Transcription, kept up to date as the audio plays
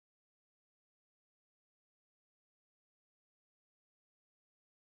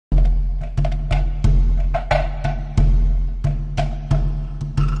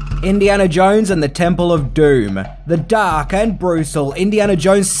Indiana Jones and the Temple of Doom, the dark and brutal Indiana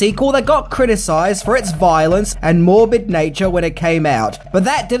Jones sequel that got criticised for its violence and morbid nature when it came out, but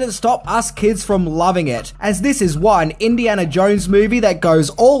that didn't stop us kids from loving it, as this is one Indiana Jones movie that goes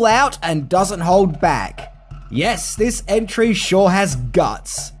all out and doesn't hold back. Yes, this entry sure has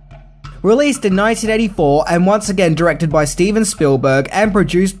guts. Released in 1984 and once again directed by Steven Spielberg and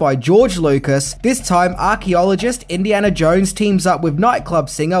produced by George Lucas, this time archaeologist Indiana Jones teams up with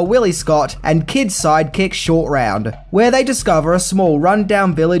nightclub singer Willie Scott and kid sidekick Short Round, where they discover a small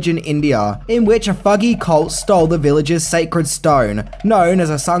rundown village in India, in which a thuggy cult stole the village's sacred stone, known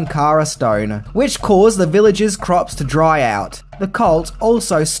as a Sankara stone, which caused the village's crops to dry out. The cult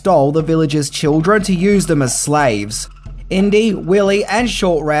also stole the village's children to use them as slaves. Indy, Willie, and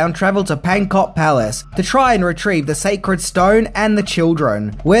Short Round travel to Pankot Palace to try and retrieve the sacred stone and the children,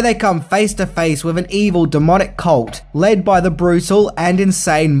 where they come face to face with an evil demonic cult led by the brutal and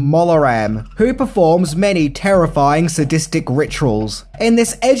insane Molaram, who performs many terrifying sadistic rituals. In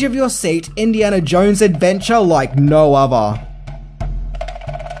this edge of your seat Indiana Jones adventure like no other.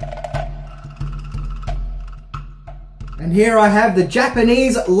 And here I have the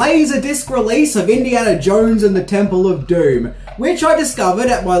Japanese Laserdisc release of Indiana Jones and the Temple of Doom, which I discovered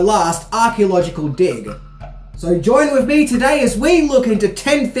at my last archaeological dig. So join with me today as we look into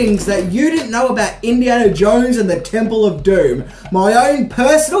 10 things that you didn't know about Indiana Jones and the Temple of Doom, my own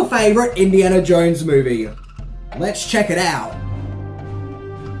personal favourite Indiana Jones movie. Let's check it out.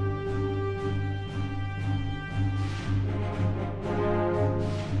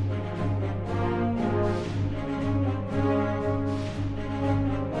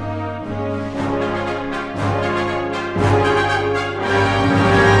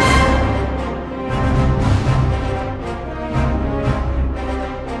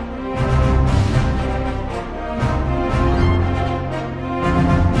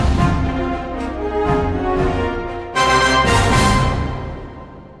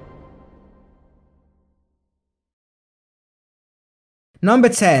 Number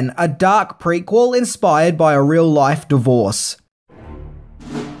 10, a dark prequel inspired by a real-life divorce.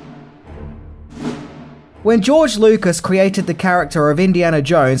 When George Lucas created the character of Indiana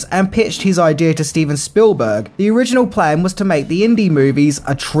Jones and pitched his idea to Steven Spielberg, the original plan was to make the Indy movies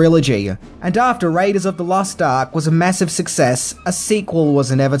a trilogy. And after Raiders of the Lost Ark was a massive success, a sequel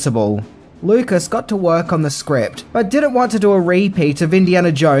was inevitable. Lucas got to work on the script, but didn't want to do a repeat of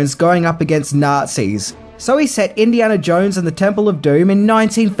Indiana Jones going up against Nazis. So he set Indiana Jones and the Temple of Doom in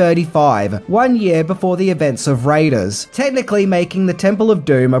 1935, 1 year before the events of Raiders, technically making the Temple of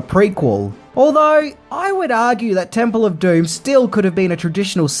Doom a prequel. Although, I would argue that Temple of Doom still could have been a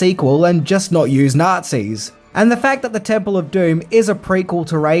traditional sequel and just not use Nazis. And the fact that the Temple of Doom is a prequel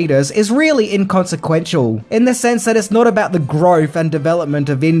to Raiders is really inconsequential, in the sense that it's not about the growth and development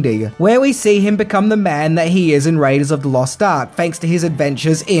of Indy, where we see him become the man that he is in Raiders of the Lost Ark thanks to his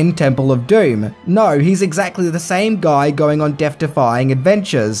adventures in Temple of Doom. No, he's exactly the same guy going on death-defying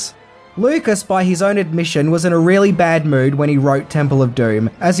adventures. Lucas, by his own admission, was in a really bad mood when he wrote Temple of Doom,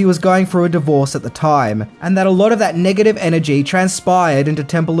 as he was going through a divorce at the time, and that a lot of that negative energy transpired into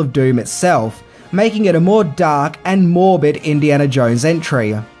Temple of Doom itself, making it a more dark and morbid Indiana Jones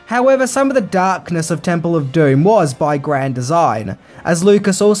entry. However, some of the darkness of Temple of Doom was by grand design, as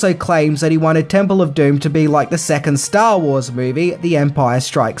Lucas also claims that he wanted Temple of Doom to be like the second Star Wars movie, The Empire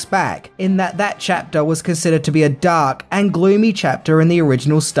Strikes Back, in that that chapter was considered to be a dark and gloomy chapter in the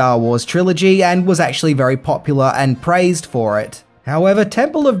original Star Wars trilogy and was actually very popular and praised for it. However,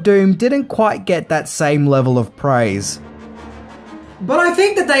 Temple of Doom didn't quite get that same level of praise. But I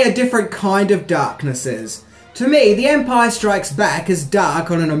think that they are different kind of darknesses. To me, The Empire Strikes Back is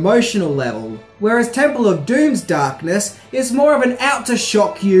dark on an emotional level, whereas Temple of Doom's darkness is more of an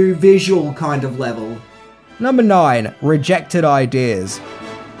out-to-shock-you visual kind of level. Number 9. Rejected ideas.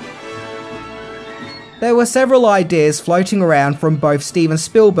 There were several ideas floating around from both Steven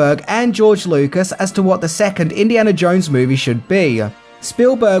Spielberg and George Lucas as to what the second Indiana Jones movie should be.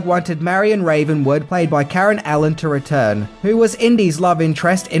 Spielberg wanted Marion Ravenwood, played by Karen Allen, to return, who was Indy's love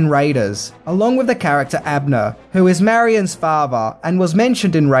interest in Raiders, along with the character Abner, who is Marion's father and was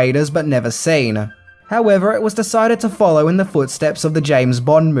mentioned in Raiders but never seen. However, it was decided to follow in the footsteps of the James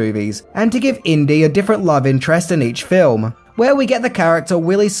Bond movies, and to give Indy a different love interest in each film, where we get the character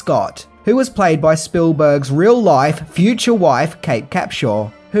Willie Scott, who was played by Spielberg's real-life future wife Kate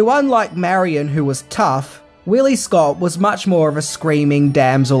Capshaw, who, unlike Marion, who was tough, Willie Scott was much more of a screaming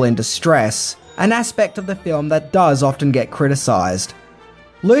damsel in distress, an aspect of the film that does often get criticised.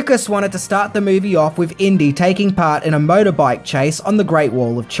 Lucas wanted to start the movie off with Indy taking part in a motorbike chase on the Great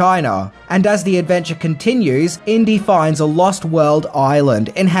Wall of China. And as the adventure continues, Indy finds a lost world island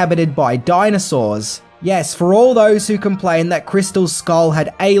inhabited by dinosaurs. Yes, for all those who complain that Crystal's skull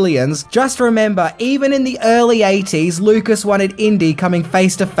had aliens, just remember, even in the early 80s, Lucas wanted Indy coming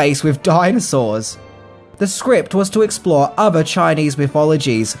face to face with dinosaurs. The script was to explore other Chinese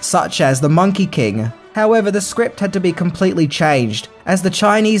mythologies, such as the Monkey King. However, the script had to be completely changed, as the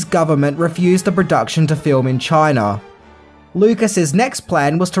Chinese government refused the production to film in China. Lucas's next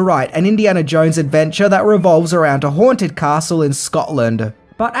plan was to write an Indiana Jones adventure that revolves around a haunted castle in Scotland.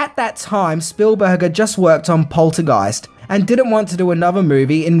 But at that time, Spielberg had just worked on Poltergeist, and didn't want to do another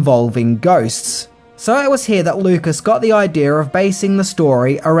movie involving ghosts. So it was here that Lucas got the idea of basing the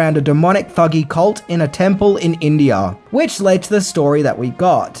story around a demonic thuggy cult in a temple in India, which led to the story that we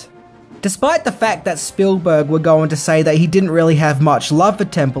got. Despite the fact that Spielberg would go on to say that he didn't really have much love for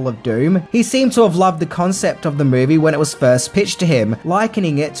Temple of Doom, he seemed to have loved the concept of the movie when it was first pitched to him,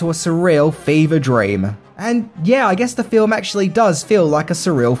 likening it to a surreal fever dream. And yeah, I guess the film actually does feel like a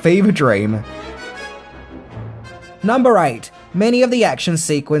surreal fever dream. Number 8. Many of the action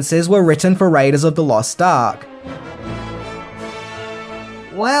sequences were written for Raiders of the Lost Ark.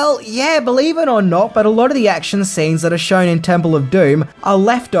 Well, yeah, believe it or not, but a lot of the action scenes that are shown in Temple of Doom are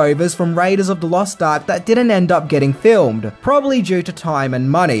leftovers from Raiders of the Lost Ark that didn't end up getting filmed, probably due to time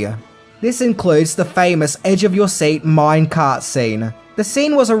and money. This includes the famous edge-of-your-seat minecart scene. The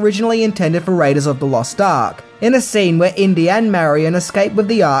scene was originally intended for Raiders of the Lost Ark, in a scene where Indy and Marion escape with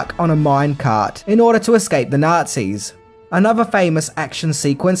the Ark on a minecart in order to escape the Nazis. Another famous action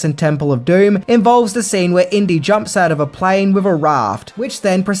sequence in Temple of Doom involves the scene where Indy jumps out of a plane with a raft, which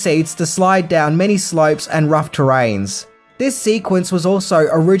then proceeds to slide down many slopes and rough terrains. This sequence was also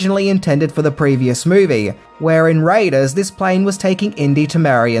originally intended for the previous movie, where in Raiders this plane was taking Indy to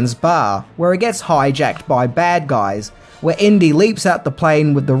Marion's bar, where it gets hijacked by bad guys, where Indy leaps out the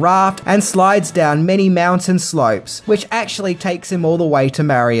plane with the raft and slides down many mountain slopes, which actually takes him all the way to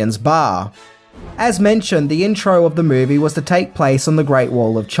Marion's bar. As mentioned, the intro of the movie was to take place on the Great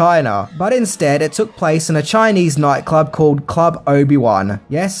Wall of China, but instead it took place in a Chinese nightclub called Club Obi-Wan.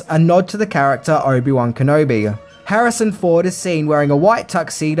 Yes, a nod to the character Obi-Wan Kenobi. Harrison Ford is seen wearing a white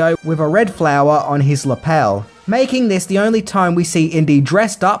tuxedo with a red flower on his lapel, making this the only time we see Indy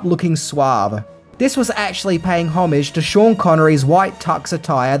dressed up looking suave. This was actually paying homage to Sean Connery's white tux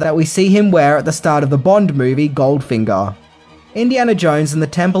attire that we see him wear at the start of the Bond movie Goldfinger. Indiana Jones and the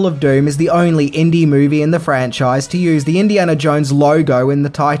Temple of Doom is the only Indy movie in the franchise to use the Indiana Jones logo in the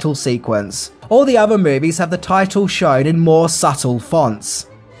title sequence. All the other movies have the title shown in more subtle fonts.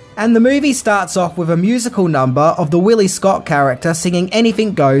 And the movie starts off with a musical number of the Willie Scott character singing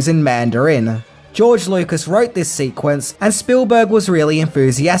Anything Goes in Mandarin. George Lucas wrote this sequence, and Spielberg was really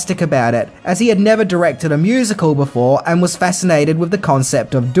enthusiastic about it, as he had never directed a musical before and was fascinated with the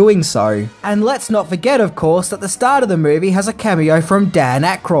concept of doing so. And let's not forget, of course, that the start of the movie has a cameo from Dan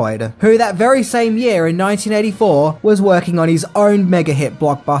Aykroyd, who that very same year in 1984 was working on his own mega hit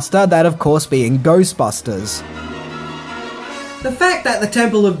blockbuster, that of course being Ghostbusters. The fact that the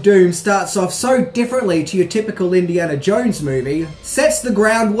Temple of Doom starts off so differently to your typical Indiana Jones movie sets the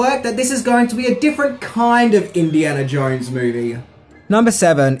groundwork that this is going to be a different kind of Indiana Jones movie. Number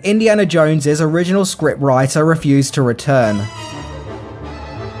 7. Indiana Jones's original scriptwriter refused to return.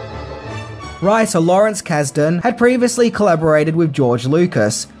 Writer Lawrence Kasdan had previously collaborated with George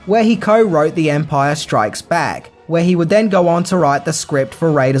Lucas, where he co-wrote The Empire Strikes Back, where he would then go on to write the script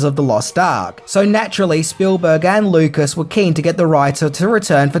for Raiders of the Lost Ark. So naturally, Spielberg and Lucas were keen to get the writer to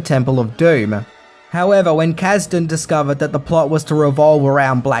return for Temple of Doom. However, when Kasdan discovered that the plot was to revolve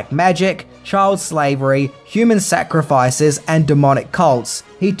around black magic, child slavery, human sacrifices, and demonic cults,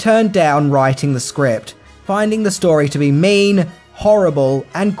 he turned down writing the script, finding the story to be mean, horrible,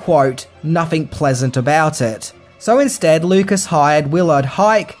 and quote, nothing pleasant about it. So instead, Lucas hired Willard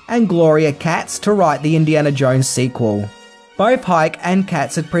Huyck and Gloria Katz to write the Indiana Jones sequel. Both Huyck and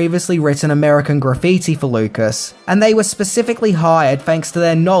Katz had previously written American Graffiti for Lucas, and they were specifically hired thanks to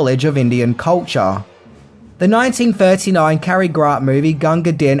their knowledge of Indian culture. The 1939 Cary Grant movie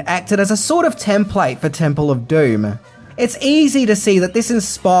Gunga Din acted as a sort of template for Temple of Doom. It's easy to see that this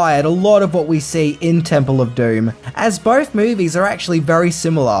inspired a lot of what we see in Temple of Doom, as both movies are actually very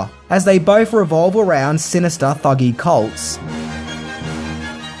similar, as they both revolve around sinister thuggy cults.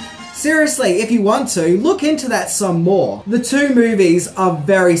 Seriously, if you want to, look into that some more. The two movies are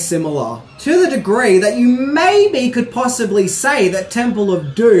very similar, to the degree that you maybe could possibly say that Temple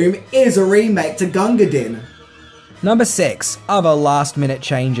of Doom is a remake to Gunga Din. Number 6. Other last-minute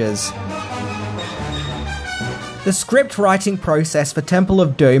changes. The script writing process for Temple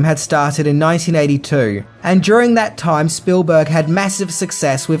of Doom had started in 1982, and during that time Spielberg had massive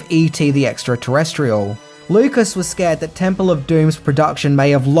success with E.T. the Extraterrestrial. Lucas was scared that Temple of Doom's production may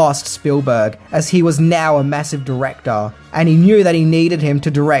have lost Spielberg, as he was now a massive director, and he knew that he needed him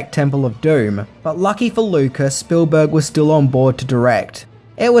to direct Temple of Doom. But lucky for Lucas, Spielberg was still on board to direct.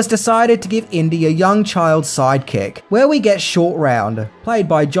 It was decided to give Indy a young child sidekick, where we get Short Round, played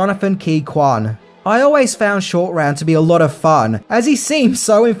by Jonathan Ke Quan. I always found Short Round to be a lot of fun, as he seems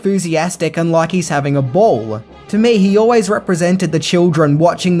so enthusiastic and like he's having a ball. To me, he always represented the children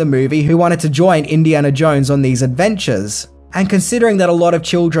watching the movie who wanted to join Indiana Jones on these adventures. And considering that a lot of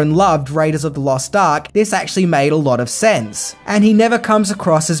children loved Raiders of the Lost Ark, this actually made a lot of sense. And he never comes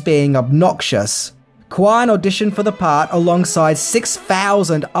across as being obnoxious. Quan auditioned for the part alongside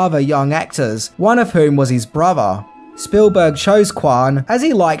 6,000 other young actors, one of whom was his brother. Spielberg chose Quan as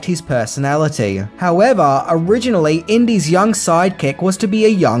he liked his personality. However, originally Indy's young sidekick was to be a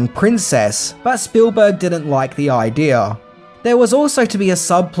young princess, but Spielberg didn't like the idea. There was also to be a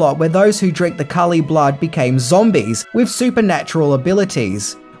subplot where those who drink the Cully blood became zombies with supernatural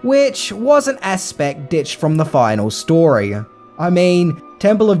abilities, which was an aspect ditched from the final story. I mean,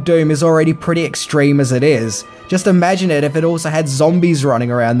 Temple of Doom is already pretty extreme as it is. Just imagine it if it also had zombies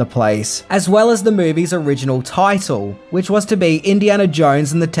running around the place. As well as the movie's original title, which was to be Indiana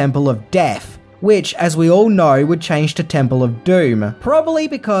Jones and the Temple of Death, which, as we all know, would change to Temple of Doom, probably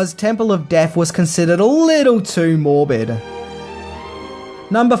because Temple of Death was considered a little too morbid.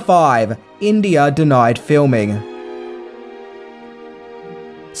 Number 5. India denied filming.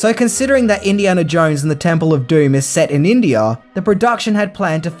 So considering that Indiana Jones and the Temple of Doom is set in India, the production had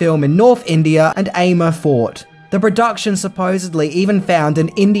planned to film in North India and Amer Fort. The production supposedly even found an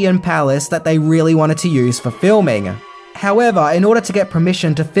Indian palace that they really wanted to use for filming. However, in order to get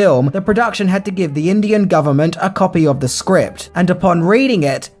permission to film, the production had to give the Indian government a copy of the script, and upon reading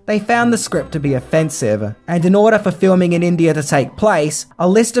it, they found the script to be offensive. And in order for filming in India to take place, a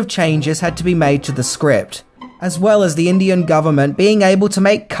list of changes had to be made to the script, as well as the Indian government being able to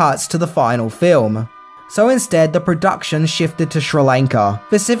make cuts to the final film. So instead, the production shifted to Sri Lanka,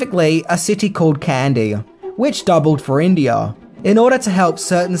 specifically a city called Kandy, which doubled for India. In order to help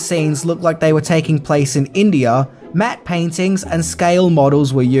certain scenes look like they were taking place in India, matte paintings and scale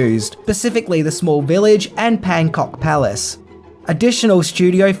models were used, specifically the small village and Pankok Palace. Additional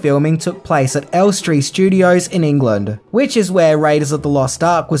studio filming took place at Elstree Studios in England, which is where Raiders of the Lost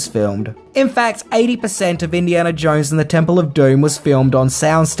Ark was filmed. In fact, 80% of Indiana Jones and the Temple of Doom was filmed on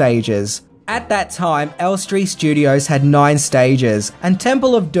sound stages. At that time, Elstree Studios had 9 stages, and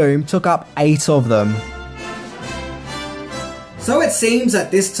Temple of Doom took up 8 of them. So it seems that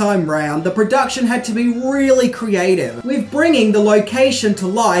this time round, the production had to be really creative with bringing the location to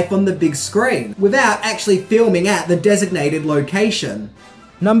life on the big screen, without actually filming at the designated location.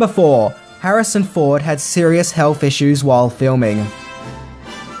 Number 4. Harrison Ford had serious health issues while filming.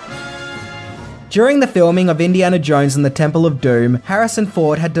 During the filming of Indiana Jones and the Temple of Doom, Harrison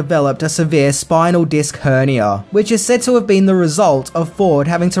Ford had developed a severe spinal disc hernia, which is said to have been the result of Ford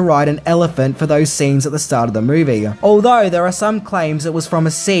having to ride an elephant for those scenes at the start of the movie, although there are some claims it was from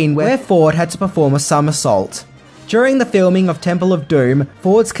a scene where Ford had to perform a somersault. During the filming of Temple of Doom,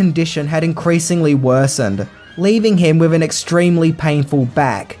 Ford's condition had increasingly worsened, leaving him with an extremely painful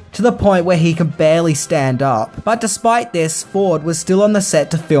back, to the point where he could barely stand up. But despite this, Ford was still on the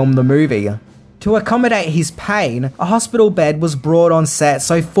set to film the movie. To accommodate his pain, a hospital bed was brought on set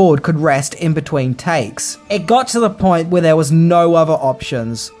so Ford could rest in between takes. It got to the point where there was no other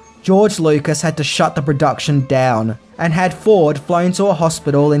options. George Lucas had to shut the production down, and had Ford flown to a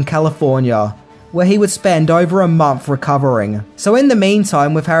hospital in California, where he would spend over a month recovering. So in the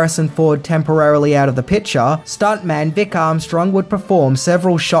meantime, with Harrison Ford temporarily out of the picture, stuntman Vic Armstrong would perform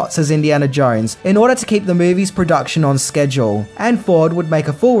several shots as Indiana Jones in order to keep the movie's production on schedule, and Ford would make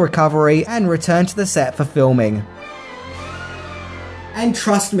a full recovery and return to the set for filming. And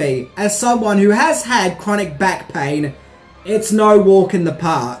trust me, as someone who has had chronic back pain, it's no walk in the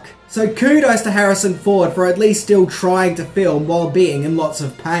park. So kudos to Harrison Ford for at least still trying to film while being in lots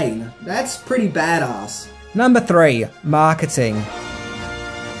of pain. That's pretty badass. Number 3. Marketing.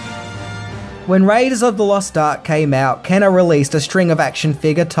 When Raiders of the Lost Ark came out, Kenner released a string of action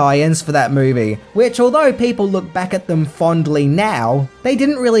figure tie-ins for that movie, which although people look back at them fondly now, they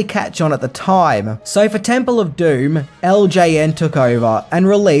didn't really catch on at the time. So for Temple of Doom, LJN took over and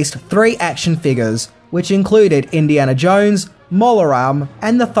released 3 action figures, which included Indiana Jones, Molaram,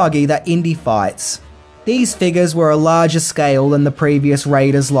 and the Thuggy that Indy fights. These figures were a larger scale than the previous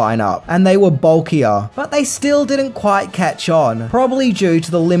Raiders lineup, and they were bulkier, but they still didn't quite catch on, probably due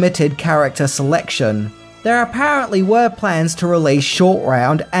to the limited character selection. There apparently were plans to release Short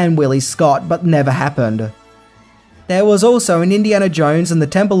Round and Willie Scott, but never happened. There was also an Indiana Jones and the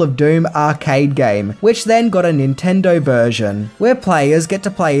Temple of Doom arcade game, which then got a Nintendo version, where players get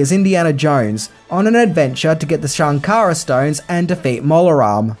to play as Indiana Jones on an adventure to get the Shankara Stones and defeat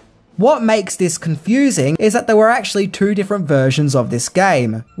Molaram. What makes this confusing is that there were actually two different versions of this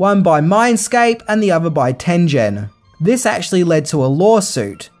game, one by Mindscape and the other by Tengen. This actually led to a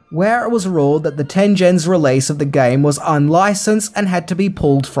lawsuit, where it was ruled that the Tengen's release of the game was unlicensed and had to be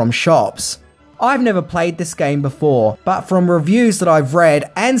pulled from shops. I've never played this game before, but from reviews that I've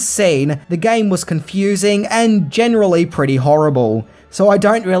read and seen, the game was confusing and generally pretty horrible, so I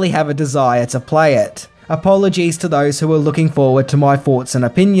don't really have a desire to play it. Apologies to those who are looking forward to my thoughts and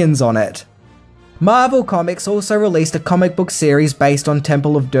opinions on it. Marvel Comics also released a comic book series based on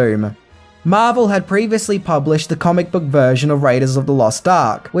Temple of Doom. Marvel had previously published the comic book version of Raiders of the Lost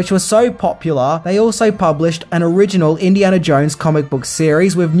Ark, which was so popular they also published an original Indiana Jones comic book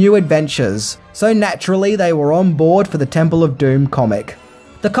series with new adventures, so naturally they were on board for the Temple of Doom comic.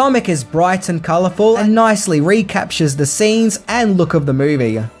 The comic is bright and colourful and nicely recaptures the scenes and look of the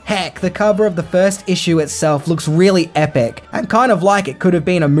movie. Heck, the cover of the first issue itself looks really epic, and kind of like it could have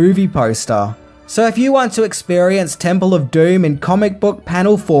been a movie poster. So if you want to experience Temple of Doom in comic book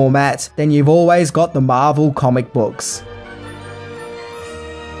panel format, then you've always got the Marvel comic books.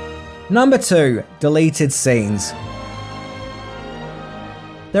 Number 2. Deleted scenes.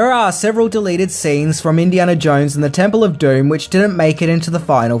 There are several deleted scenes from Indiana Jones and the Temple of Doom which didn't make it into the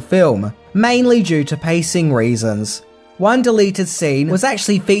final film, mainly due to pacing reasons. One deleted scene was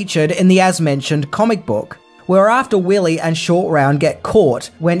actually featured in the as-mentioned comic book, where after Willie and Short Round get caught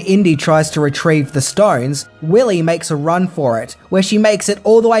when Indy tries to retrieve the stones, Willie makes a run for it, where she makes it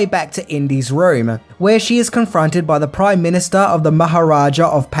all the way back to Indy's room, where she is confronted by the Prime Minister of the Maharaja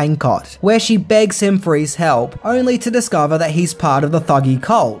of Pankot, where she begs him for his help, only to discover that he's part of the Thuggy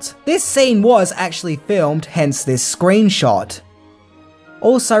cult. This scene was actually filmed, hence this screenshot.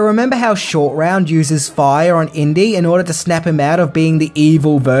 Also, remember how Short Round uses fire on Indy in order to snap him out of being the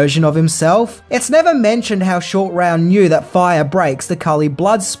evil version of himself? It's never mentioned how Short Round knew that fire breaks the Cully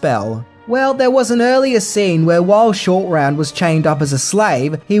blood spell. Well, there was an earlier scene where while Short Round was chained up as a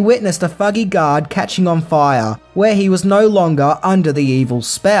slave, he witnessed a Thuggy guard catching on fire, where he was no longer under the evil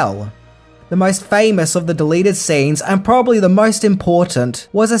spell. The most famous of the deleted scenes, and probably the most important,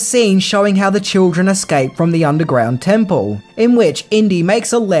 was a scene showing how the children escape from the underground temple, in which Indy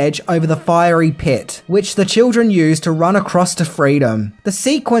makes a ledge over the fiery pit, which the children use to run across to freedom. The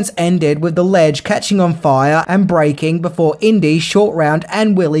sequence ended with the ledge catching on fire and breaking before Indy, Short Round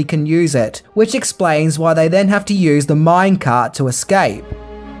and Willie can use it, which explains why they then have to use the minecart to escape.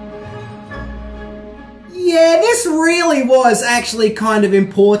 Yeah, this really was actually kind of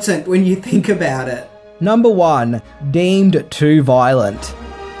important when you think about it. Number 1. Deemed too violent.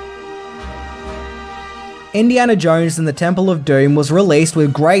 Indiana Jones and the Temple of Doom was released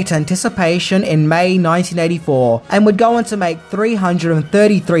with great anticipation in May 1984 and would go on to make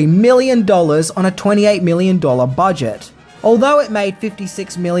 $333 million on a $28 million budget. Although it made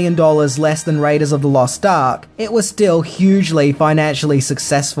 $56 million less than Raiders of the Lost Ark, it was still hugely financially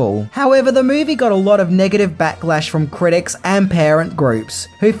successful. However, the movie got a lot of negative backlash from critics and parent groups,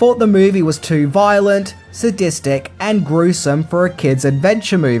 who thought the movie was too violent, sadistic, and gruesome for a kids'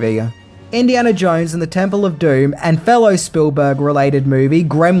 adventure movie. Indiana Jones and the Temple of Doom and fellow Spielberg-related movie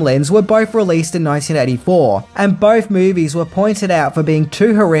Gremlins were both released in 1984, and both movies were pointed out for being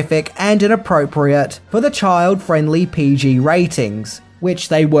too horrific and inappropriate for the child-friendly PG ratings, which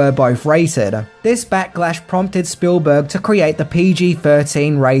they were both rated. This backlash prompted Spielberg to create the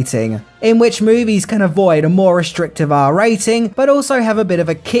PG-13 rating, in which movies can avoid a more restrictive R rating, but also have a bit of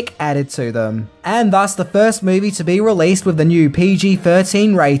a kick added to them. And thus the first movie to be released with the new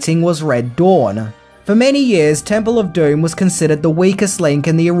PG-13 rating was Red Dawn. For many years, Temple of Doom was considered the weakest link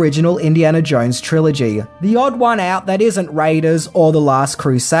in the original Indiana Jones trilogy, the odd one out that isn't Raiders or The Last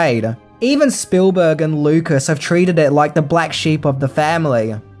Crusade. Even Spielberg and Lucas have treated it like the black sheep of the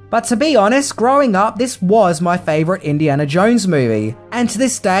family. But to be honest, growing up, this was my favourite Indiana Jones movie, and to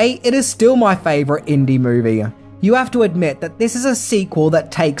this day, it is still my favourite indie movie. You have to admit that this is a sequel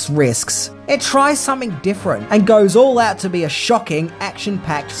that takes risks. It tries something different, and goes all out to be a shocking,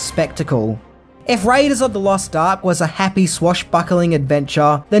 action-packed spectacle. If Raiders of the Lost Ark was a happy swashbuckling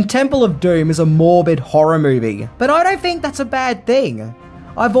adventure, then Temple of Doom is a morbid horror movie. But I don't think that's a bad thing.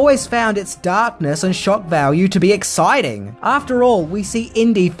 I've always found its darkness and shock value to be exciting. After all, we see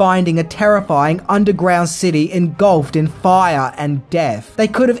Indy finding a terrifying underground city engulfed in fire and death. They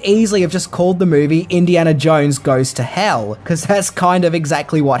could have easily have just called the movie Indiana Jones Goes to Hell, because that's kind of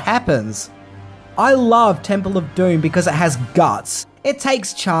exactly what happens. I love Temple of Doom because it has guts. It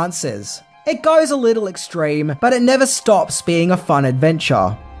takes chances. It goes a little extreme, but it never stops being a fun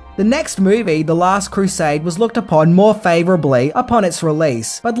adventure. The next movie, The Last Crusade, was looked upon more favourably upon its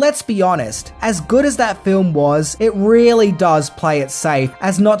release, but let's be honest, as good as that film was, it really does play it safe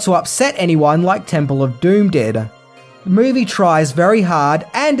as not to upset anyone like Temple of Doom did. The movie tries very hard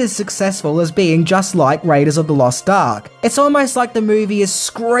and is successful as being just like Raiders of the Lost Ark. It's almost like the movie is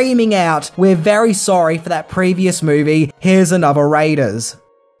screaming out, "We're very sorry for that previous movie, here's another Raiders."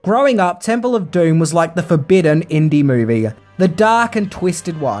 Growing up, Temple of Doom was like the forbidden indie movie, the dark and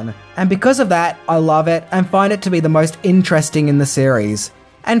twisted one, and because of that, I love it and find it to be the most interesting in the series.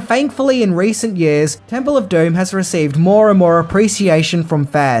 And thankfully in recent years, Temple of Doom has received more and more appreciation from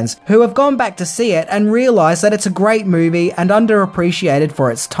fans, who have gone back to see it and realised that it's a great movie and underappreciated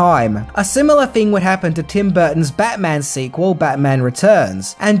for its time. A similar thing would happen to Tim Burton's Batman sequel, Batman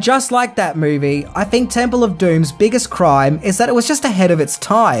Returns. And just like that movie, I think Temple of Doom's biggest crime is that it was just ahead of its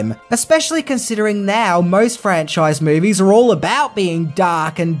time, especially considering now most franchise movies are all about being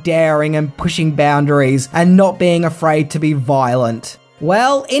dark and daring and pushing boundaries and not being afraid to be violent.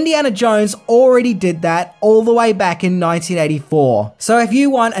 Well, Indiana Jones already did that all the way back in 1984. So if you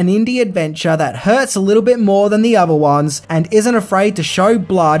want an indie adventure that hurts a little bit more than the other ones and isn't afraid to show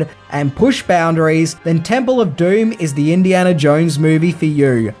blood and push boundaries, then Temple of Doom is the Indiana Jones movie for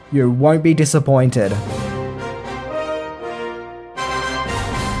you. You won't be disappointed.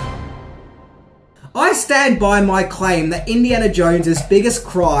 I stand by my claim that Indiana Jones's biggest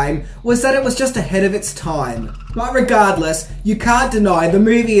crime was that it was just ahead of its time. But regardless, you can't deny the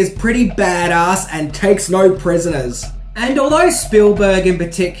movie is pretty badass and takes no prisoners. And although Spielberg in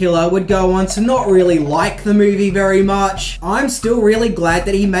particular would go on to not really like the movie very much, I'm still really glad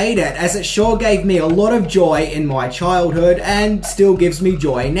that he made it, as it sure gave me a lot of joy in my childhood and still gives me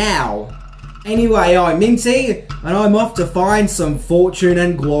joy now. Anyway, I'm Minty, and I'm off to find some fortune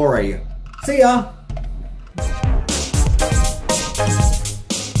and glory. See ya!